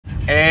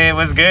Hey,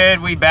 what's good?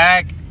 We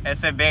back.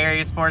 SF Bay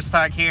Area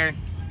SportsTalk here.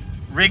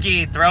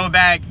 Ricky,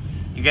 throwback.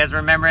 You guys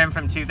remember him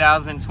from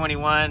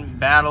 2021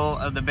 Battle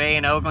of the Bay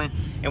in Oakland.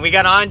 And we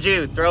got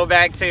Anju,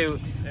 throwback to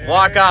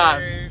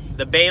walk-off.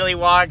 The Bailey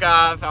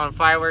walk-off on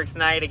fireworks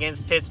night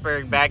against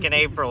Pittsburgh back in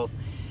April.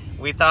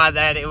 We thought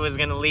that it was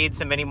going to lead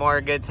to many more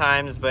good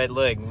times, but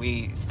look,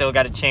 we still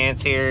got a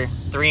chance here.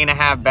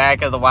 3.5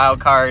 back of the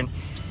wild card.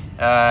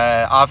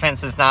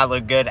 Offense does not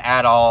look good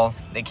at all.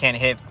 They can't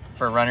hit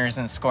for runners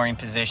in scoring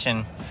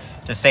position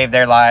to save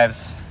their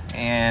lives.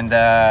 And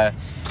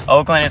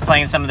Oakland is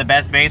playing some of the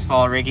best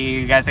baseball. Ricky,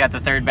 you guys got the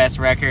 3rd best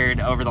record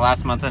over the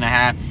last month and a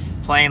half.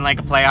 Playing like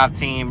a playoff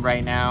team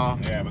right now.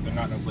 Yeah, but they're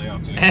not no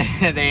playoff team.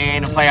 They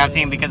ain't a playoff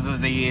team because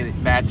of the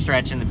bad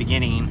stretch in the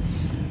beginning.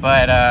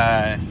 But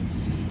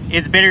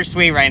it's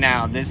bittersweet right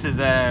now. This is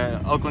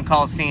a Oakland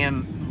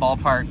Coliseum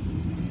ballpark.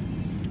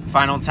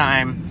 Final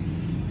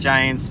time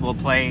Giants will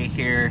play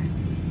here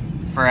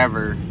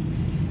forever.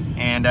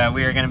 And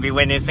we are going to be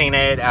witnessing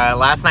it.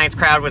 Last night's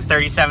crowd was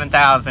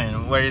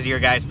 37,000. What is your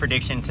guys'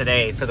 prediction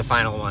today for the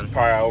final one?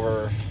 Probably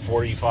over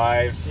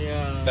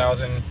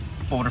 45,000.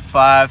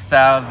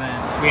 45,000.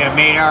 We have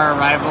made our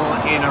arrival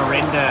in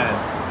Orinda.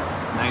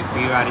 Nice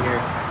view out of here.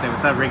 Say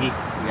what's up, Ricky.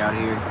 We out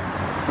here.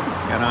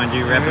 Got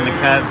Anju repping the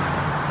Cubs.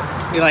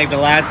 We like the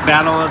last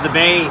Battle of the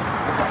Bay. We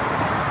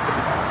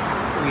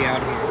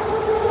out here.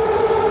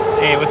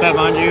 Hey, what's up,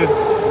 Anju?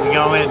 We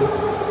going?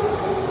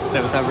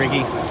 Say what's up,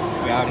 Ricky.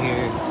 We out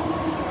here.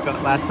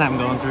 Last time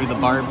going through the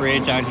bar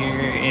bridge out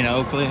here in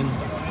Oakland.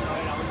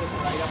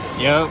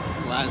 Yep,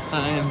 last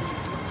time.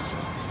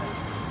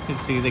 You can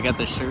see they got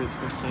the shirts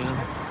for sale.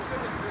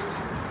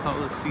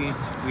 Coliseum.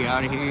 We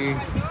out here.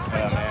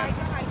 Yeah,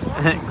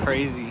 man.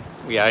 Crazy.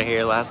 We out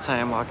here last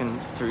time walking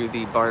through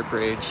the bar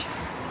bridge.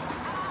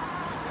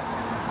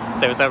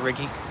 Say what's up,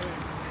 Ricky.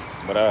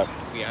 What up?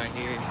 We out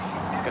here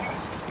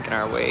making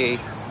our way.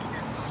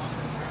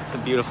 It's a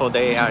beautiful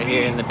day out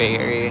here in the Bay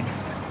Area.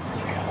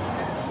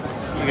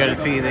 You gotta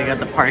see, they got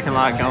the parking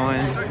lot going.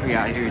 We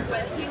out here,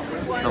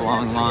 the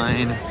long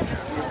line,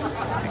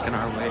 making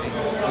our way.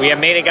 We have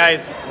made it,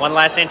 guys. One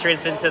last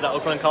entrance into the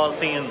Oakland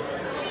Coliseum.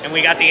 And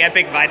we got the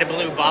epic Vita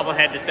Blue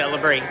bobblehead to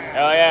celebrate.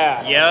 Oh,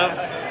 yeah.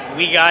 Yep.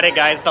 We got it,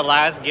 guys. The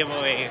last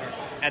giveaway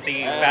at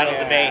the Battle of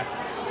the Bay.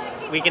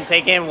 We can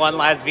take in one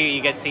last view.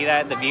 You guys see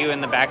that? The view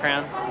in the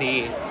background?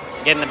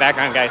 Get in the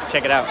background, guys.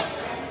 Check it out.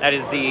 That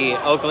is the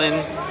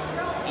Oakland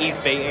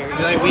East Bay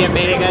Area. We have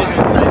made it, guys,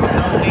 inside the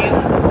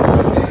Coliseum.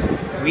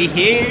 We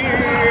here.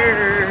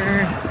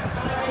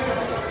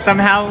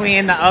 Somehow we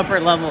in the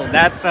upper level.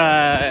 That's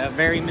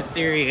very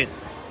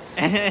mysterious.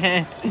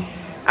 I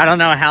don't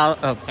know how.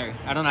 Oh, sorry.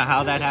 I don't know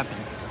how that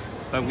happened,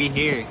 but we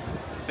here.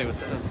 Say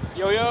what's up.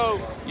 Yo yo.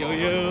 Yo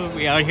yo.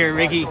 We out here,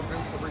 Ricky.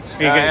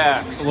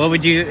 Yeah. What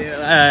would you?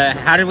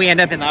 How did we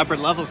end up in the upper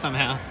level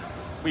somehow?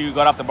 We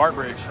got off the BART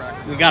bridge.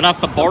 We got off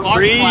the BART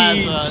bridge.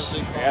 Plaza.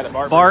 Yeah, the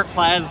BART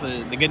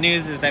Plaza. The good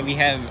news is that we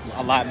have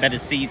a lot better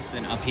seats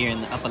than up here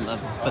in the upper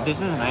level. But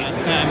this is a nice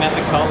time at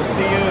the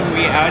Coliseum.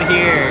 We out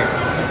here.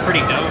 It's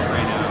pretty dope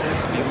right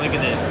now. I mean, look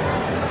at this.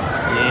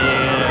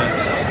 Yeah.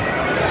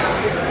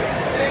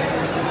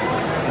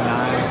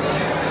 Nice.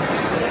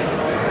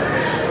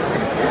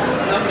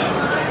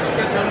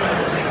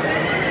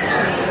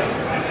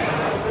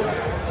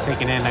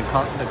 Taking in the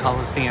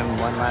Coliseum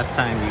one last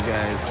time, you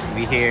guys.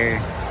 We here.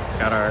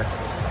 Got our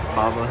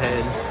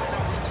bobblehead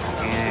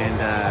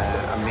and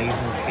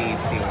amazing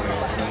seats here. I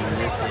mean,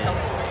 this is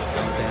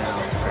something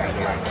else right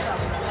here.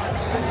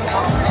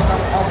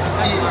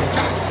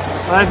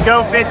 Let's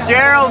go,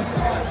 Fitzgerald!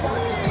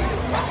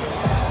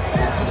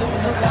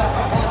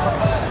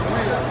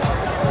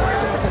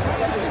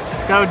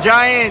 Let's go,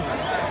 Giants!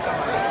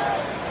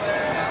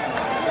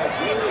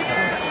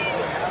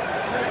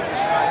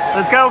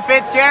 Let's go,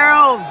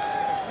 Fitzgerald!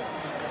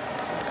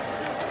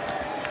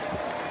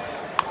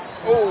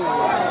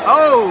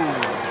 Oh!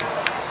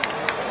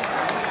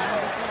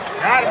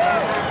 Got it.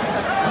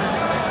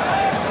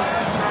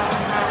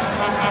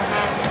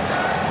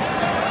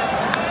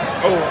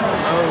 Oh.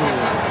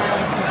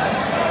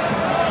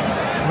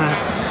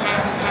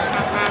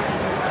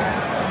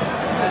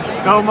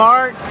 Go,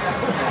 Mark!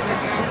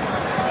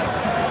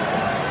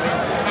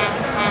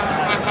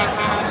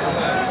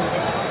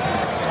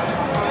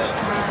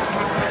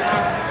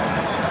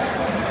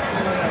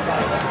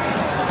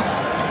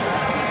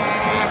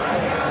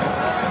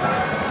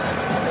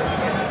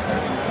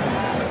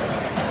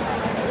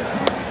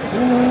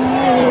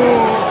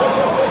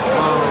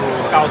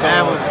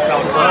 That was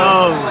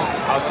close.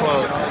 That was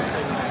close.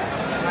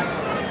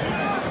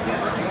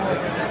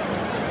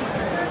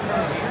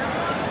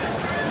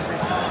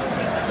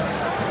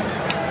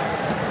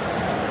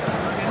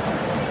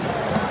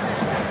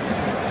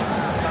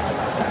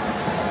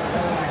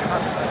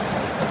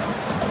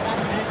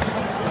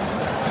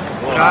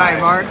 All right,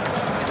 Mark.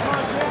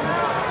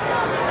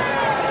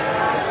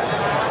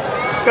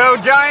 Let's go,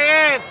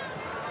 Giants!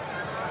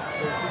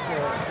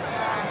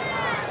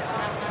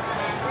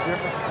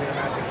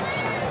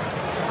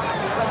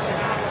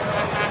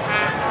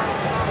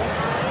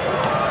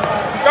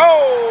 Go!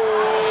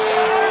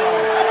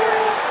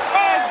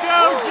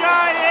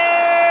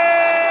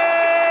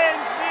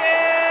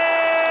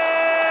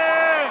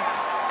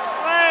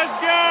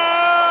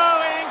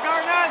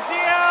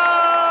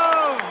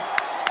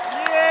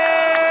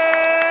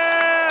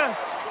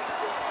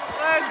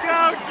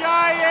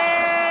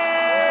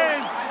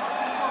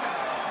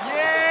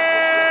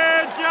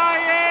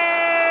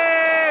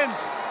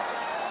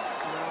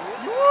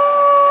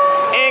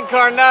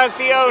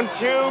 Encarnacion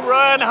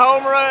 2-run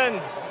home run.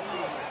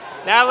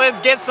 Now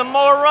let's get some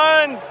more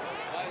runs.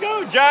 Let's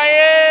go,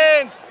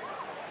 Giants.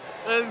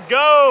 Let's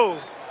go.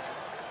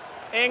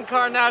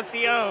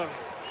 Encarnacion.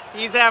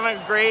 He's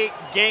having a great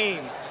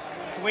game.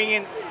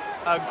 Swinging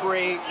a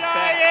great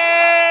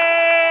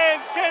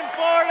Giants!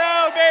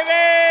 Conforto,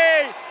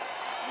 baby!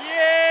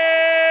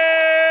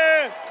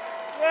 Yeah!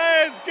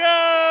 Let's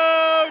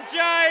go,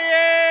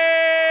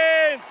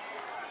 Giants!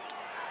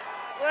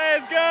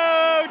 Let's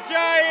go,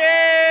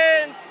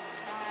 Giants!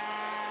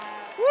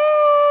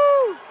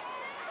 Woo!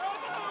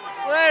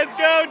 Let's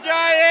go,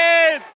 Giants!